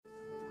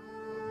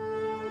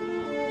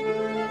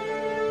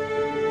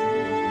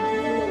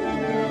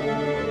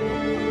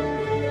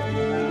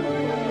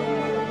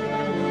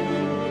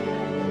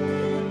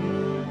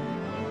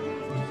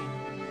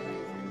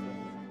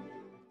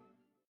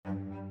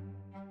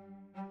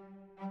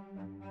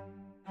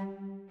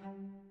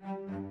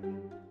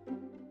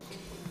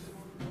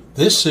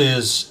This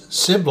is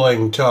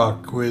Sibling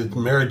Talk with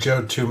Mary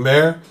Jo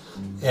Tumer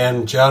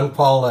and John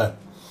Paulette.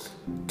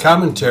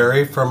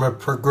 Commentary from a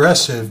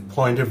progressive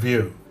point of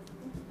view.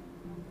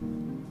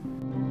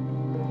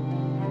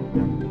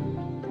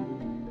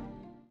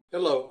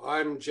 Hello,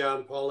 I'm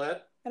John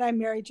Paulette. And I'm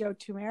Mary Jo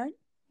Tumer.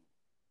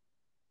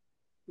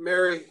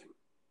 Mary,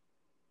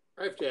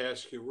 I have to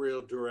ask you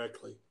real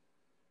directly.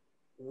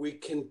 We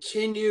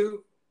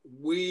continue,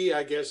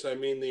 I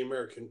mean the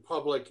American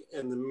public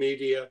and the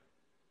media,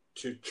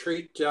 to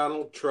treat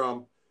Donald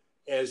Trump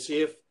as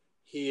if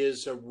he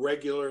is a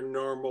regular,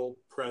 normal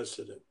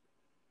president.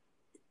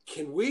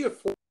 Can we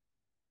afford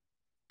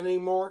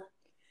anymore?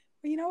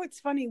 Well, you know, it's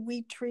funny.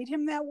 We treat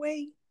him that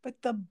way,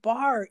 but the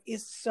bar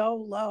is so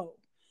low.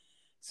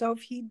 So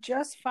if he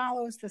just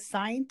follows the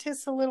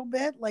scientists a little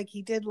bit, like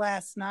he did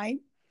last night,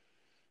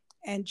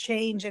 and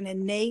change an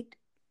innate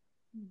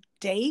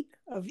date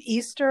of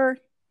Easter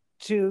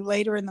to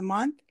later in the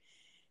month,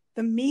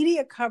 the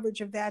media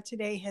coverage of that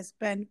today has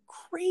been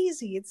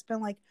crazy. It's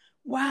been like,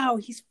 wow,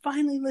 he's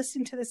finally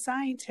listened to the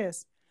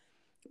scientists.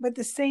 But at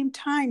the same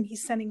time,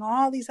 he's sending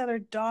all these other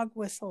dog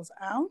whistles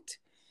out.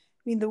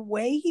 I mean, the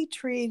way he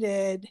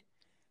treated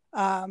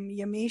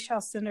Yamiche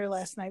Alcindor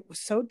last night was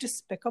so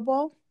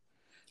despicable.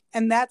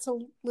 And that's a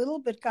little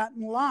bit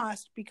gotten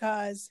lost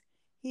because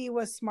he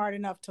was smart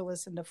enough to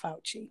listen to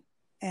Fauci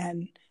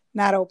and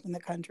not open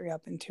the country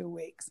up in 2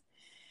 weeks.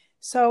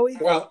 So,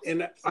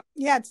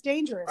 it's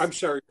dangerous. I'm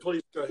sorry,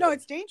 please go ahead. No,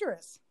 it's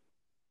dangerous.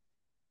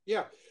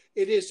 Yeah,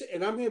 it is.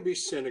 And I'm going to be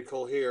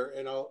cynical here,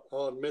 and I'll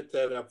admit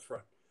that up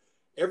front.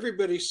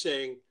 Everybody's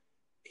saying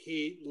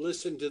he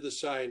listened to the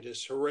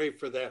scientists. Hooray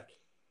for that.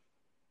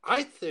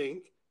 I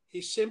think he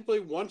simply,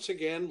 once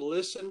again,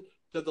 listened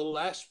to the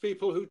last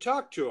people who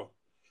talked to him.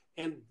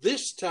 And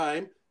this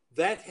time,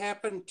 that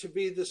happened to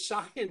be the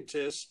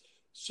scientists.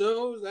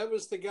 So that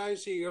was the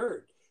guys he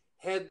heard.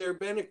 Had there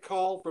been a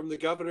call from the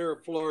governor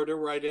of Florida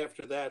right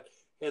after that,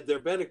 had there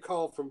been a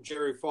call from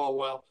Jerry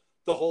Falwell,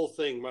 the whole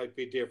thing might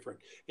be different.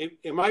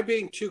 Am I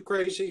being too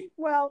crazy?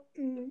 Well,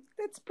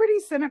 it's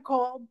pretty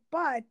cynical,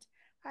 but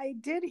I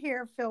did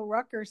hear Phil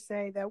Rucker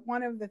say that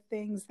one of the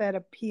things that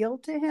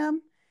appealed to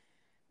him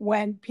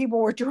when people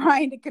were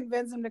trying to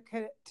convince him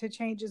to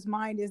change his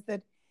mind is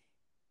that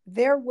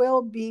there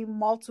will be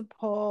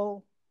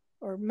multiple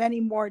or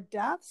many more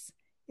deaths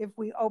if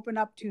we open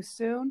up too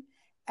soon.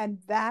 And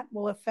that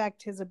will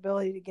affect his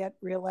ability to get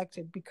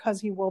reelected because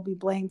he will be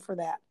blamed for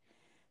that.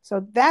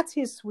 So that's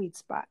his sweet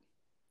spot.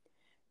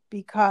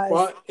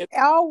 Because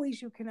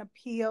always you can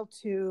appeal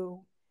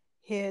to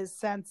his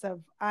sense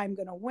of, I'm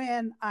going to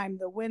win, I'm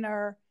the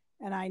winner,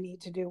 and I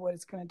need to do what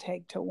it's going to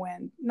take to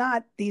win.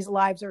 Not these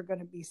lives are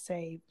going to be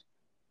saved.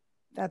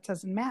 That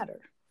doesn't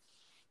matter.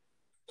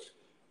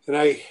 And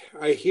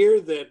I hear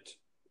that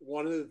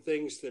one of the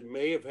things that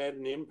may have had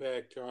an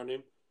impact on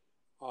him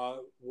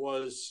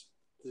was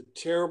the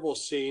terrible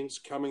scenes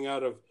coming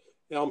out of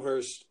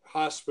Elmhurst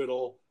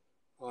Hospital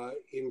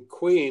in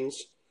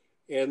Queens.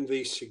 And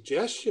the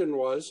suggestion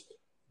was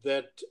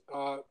that,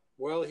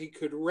 he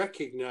could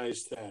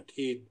recognize that.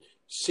 He'd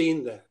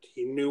seen that.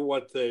 He knew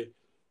what the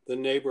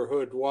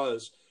neighborhood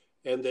was,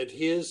 and that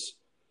his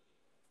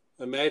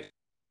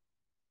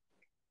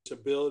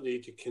ability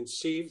to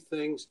conceive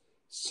things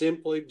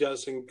simply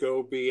doesn't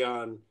go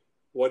beyond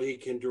what he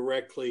can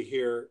directly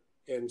hear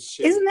and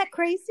see. Isn't that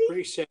crazy?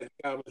 Pretty sad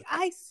comment.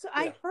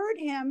 I heard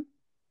him.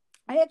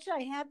 I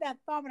had that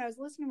thought when I was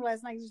listening to him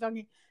last night. He was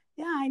talking,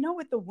 I know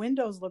what the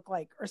windows look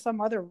like or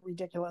some other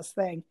ridiculous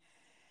thing.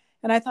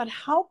 And I thought,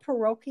 how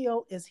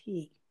parochial is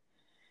he?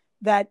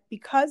 That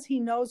because he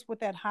knows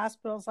what that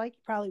hospital is like, he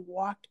probably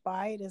walked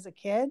by it as a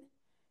kid.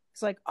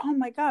 It's like, oh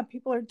my God,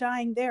 people are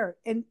dying there.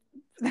 And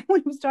then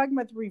when he was talking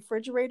about the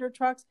refrigerator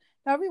trucks,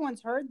 now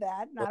everyone's heard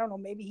that. And I don't know,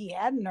 maybe he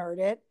hadn't heard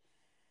it.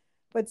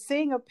 But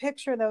seeing a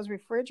picture of those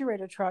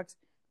refrigerator trucks,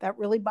 that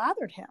really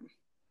bothered him.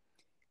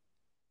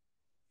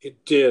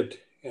 It did,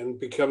 and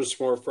becomes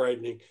more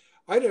frightening.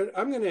 I'm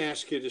going to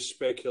ask you to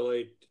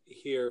speculate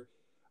here.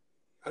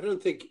 I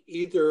don't think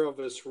either of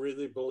us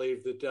really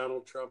believe that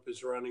Donald Trump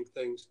is running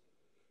things.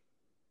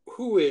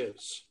 Who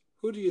is?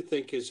 Who do you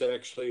think is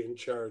actually in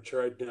charge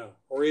right now?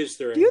 Or is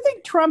there? Do you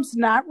think Trump's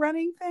not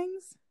running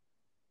things?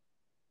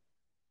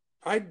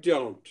 I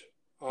don't.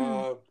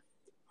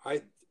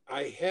 I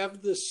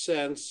have the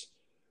sense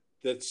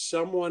that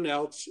someone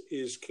else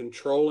is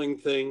controlling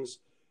things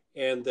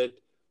and that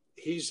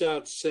he's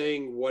out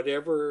saying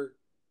whatever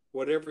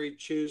he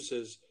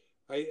chooses.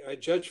 I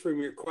judge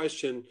from your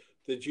question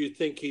that you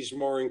think he's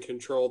more in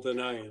control than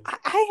I am.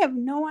 I have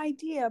no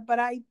idea, but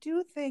I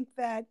do think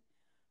that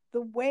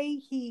the way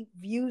he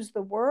views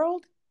the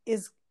world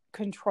is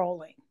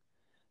controlling.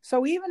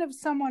 So even if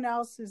someone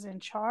else is in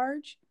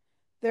charge,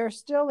 they're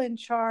still in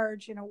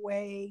charge in a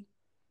way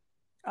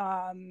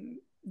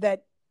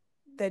that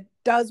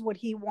does what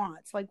he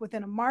wants. Like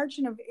within a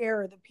margin of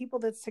error, the people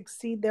that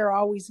succeed there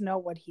always know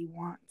what he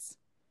wants.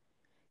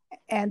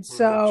 And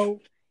so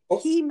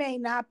he may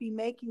not be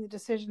making the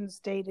decisions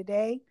day to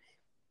day,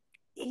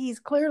 he's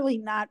clearly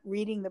not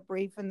reading the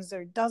briefings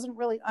or doesn't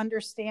really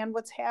understand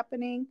what's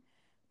happening,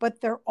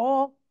 but they're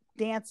all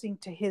dancing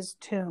to his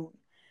tune.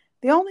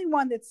 The only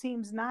one that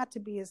seems not to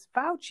be is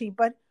Fauci,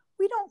 but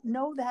we don't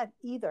know that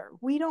either.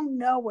 We don't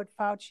know what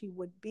Fauci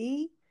would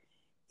be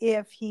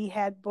if he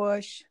had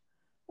Bush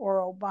or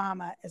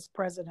Obama as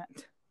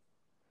president.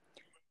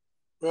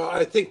 Well,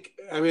 I think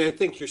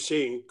you're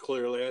seeing it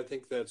clearly. I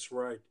think that's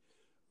right.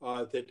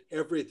 That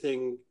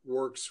everything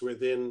works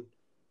within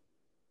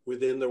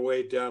the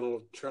way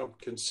Donald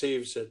Trump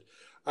conceives it.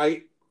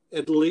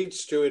 It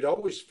leads to, it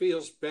always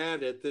feels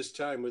bad at this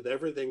time with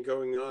everything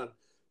going on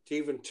to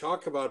even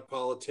talk about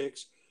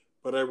politics.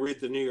 But I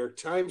read the New York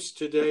Times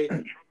today,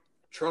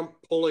 Trump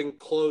pulling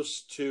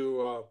close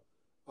to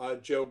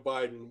Joe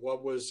Biden.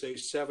 What was a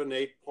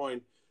 7-8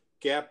 point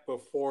gap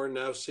before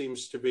now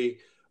seems to be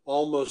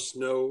almost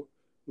no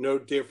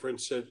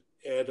difference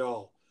at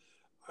all.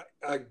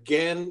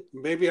 Again,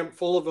 maybe I'm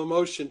full of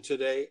emotion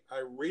today.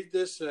 I read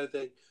this and I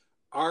think,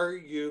 are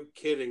you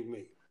kidding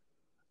me?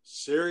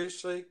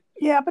 Seriously?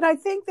 Yeah, but I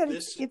think that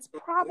it's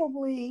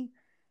probably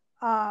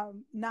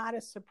not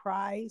a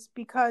surprise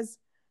because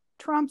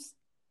Trump's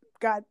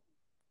got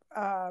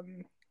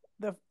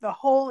the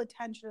whole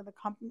attention of the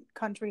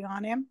country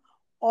on him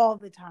all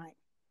the time.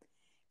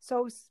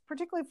 So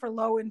particularly for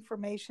low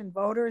information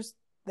voters,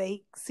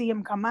 they see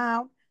him come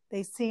out,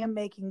 they see him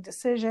making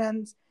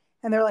decisions,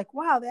 and they're like,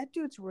 wow, that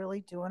dude's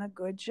really doing a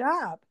good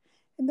job.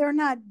 And they're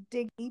not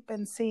dig deep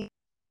and see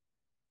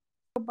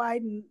Joe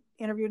Biden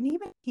interview. And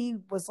even he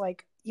was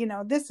like,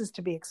 this is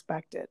to be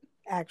expected,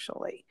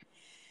 actually.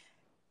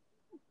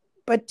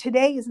 But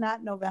today is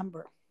not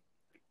November.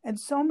 And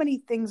so many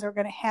things are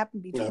going to happen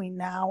between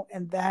now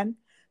and then.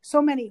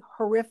 So many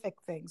horrific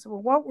things.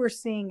 Well, what we're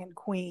seeing in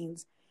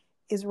Queens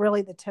is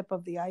really the tip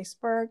of the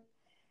iceberg.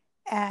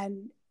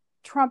 And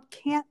Trump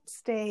can't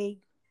stay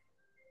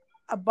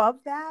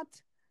above that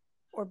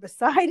or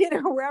beside it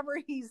or wherever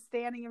he's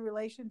standing in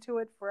relation to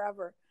it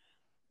forever.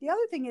 The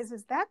other thing is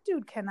that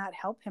dude cannot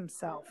help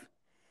himself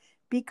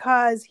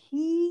because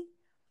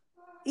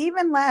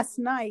even last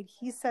night,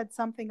 he said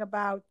something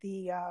about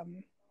the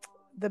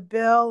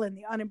bill and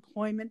the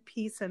unemployment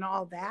piece and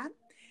all that.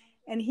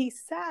 And he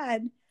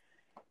said,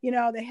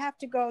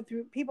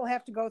 people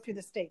have to go through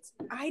the states.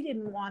 I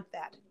didn't want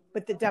that,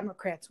 but the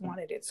Democrats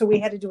wanted it. So we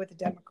had to do what the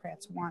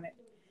Democrats wanted.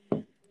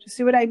 Do you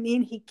see what I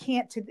mean? He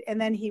can't, and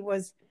then he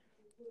was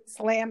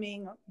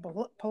slamming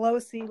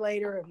Pelosi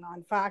later and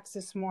on Fox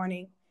this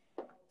morning.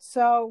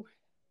 So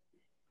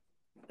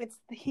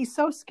he's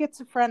so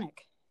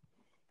schizophrenic.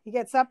 He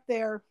gets up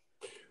there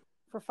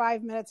for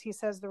 5 minutes, he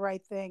says the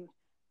right thing,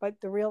 but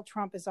the real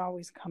Trump is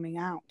always coming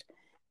out.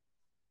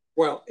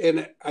 Well,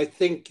 and I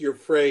think your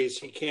phrase,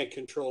 he can't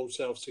control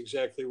himself, is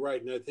exactly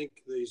right. And I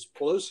think these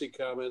Pelosi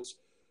comments,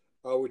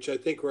 which I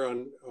think were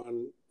on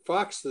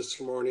Fox this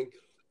morning,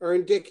 are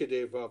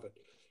indicative of it.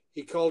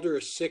 He called her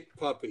a sick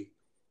puppy.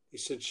 He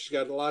said she's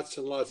got lots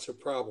and lots of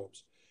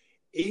problems.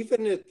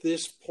 Even at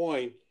this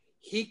point,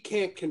 he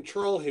can't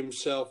control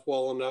himself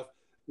well enough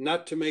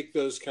not to make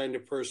those kind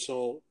of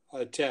personal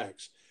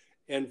attacks.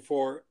 And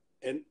for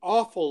an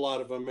awful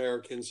lot of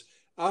Americans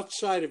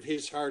outside of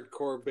his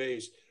hardcore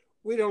base,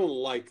 we don't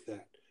like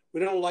that. We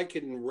don't like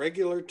it in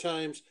regular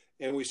times,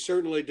 and we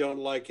certainly don't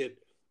like it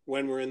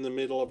when we're in the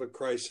middle of a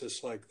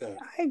crisis like that.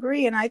 I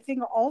agree, and I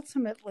think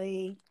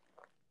ultimately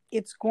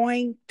it's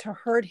going to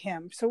hurt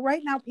him. So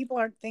right now, people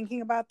aren't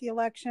thinking about the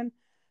election.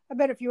 I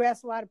bet if you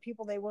ask a lot of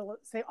people, they will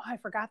say, oh, I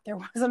forgot there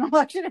was an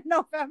election in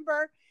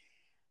November,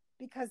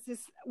 because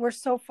we're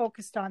so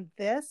focused on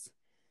this.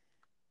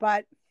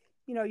 But,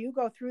 you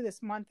go through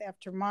this month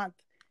after month,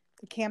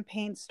 the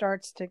campaign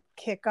starts to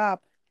kick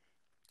up,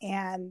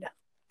 and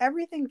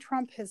everything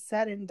Trump has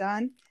said and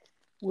done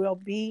will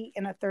be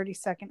in a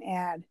 30-second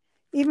ad.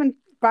 Even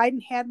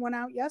Biden had one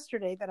out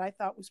yesterday that I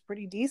thought was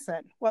pretty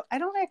decent. Well, I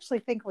don't actually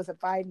think it was a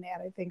Biden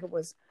ad. I think it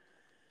was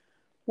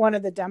one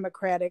of the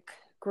Democratic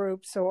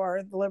groups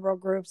or the liberal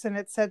groups. And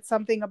it said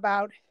something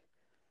about,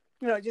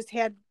 it just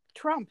had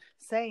Trump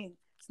saying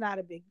it's not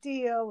a big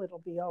deal. It'll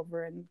be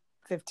over in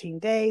 15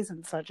 days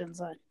and such and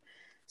such.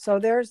 So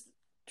there's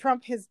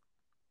Trump,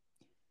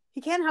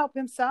 he can't help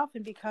himself.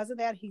 And because of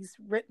that, he's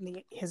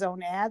written his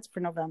own ads for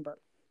November.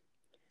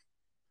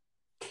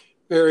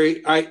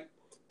 Mary,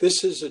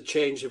 this is a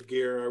change of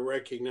gear. I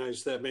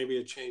recognize that, maybe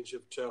a change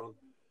of tone.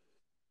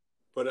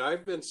 But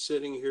I've been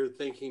sitting here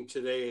thinking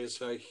today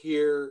as I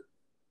hear,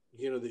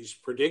 these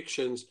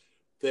predictions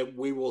that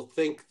we will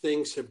think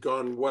things have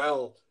gone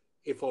well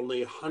if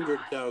only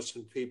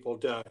 100,000 people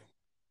die.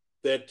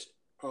 That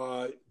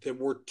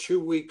we're 2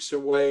 weeks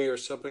away or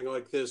something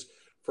like this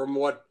from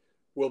what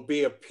will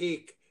be a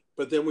peak,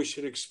 but then we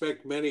should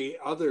expect many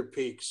other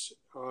peaks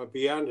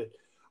beyond it.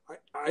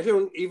 I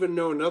don't even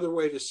know another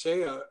way to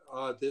say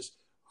this.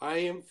 I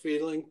am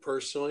feeling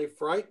personally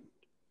frightened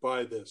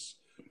by this.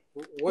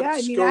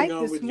 What's going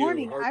on with you? This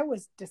morning I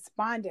was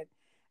despondent,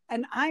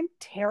 and I'm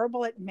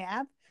terrible at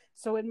math.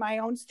 So in my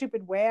own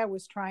stupid way, I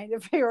was trying to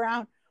figure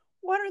out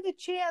what are the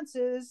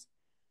chances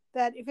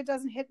that if it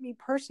doesn't hit me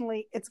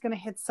personally, it's going to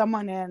hit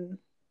someone in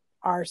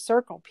our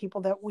circle,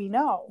 people that we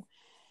know.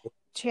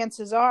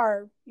 Chances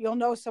are you'll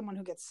know someone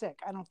who gets sick.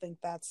 I don't think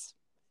that's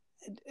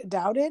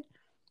doubted,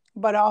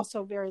 but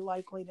also very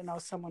likely to know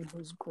someone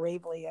who's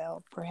gravely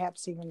ill,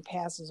 perhaps even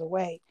passes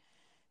away.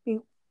 I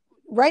mean,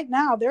 right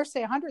now they're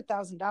saying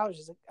 $100,000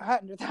 is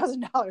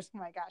 $100,000. Oh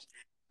my gosh,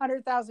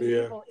 100,000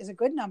 people is a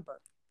good number.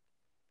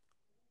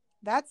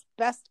 That's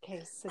best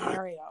case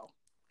scenario,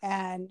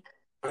 and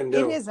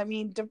it is. I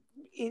mean,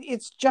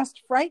 it's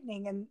just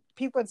frightening. And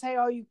people would say,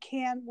 "Oh, you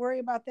can't worry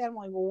about that." I'm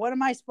like, well, what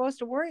am I supposed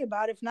to worry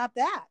about if not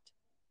that?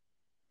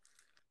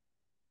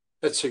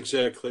 That's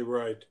exactly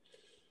right.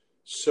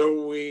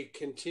 So we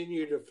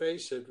continue to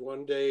face it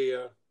one day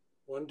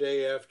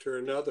after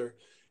another.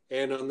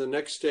 And on the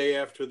next day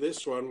after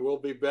this one, we'll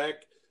be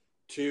back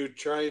to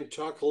try and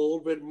talk a little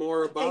bit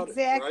more about it.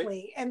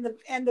 Exactly. Right?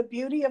 And the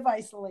beauty of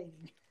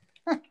isolating.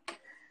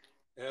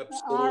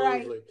 Absolutely. All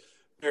right.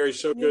 Mary,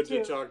 so good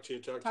to talk to you.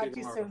 Talk to you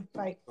tomorrow. Soon.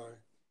 Bye. Bye.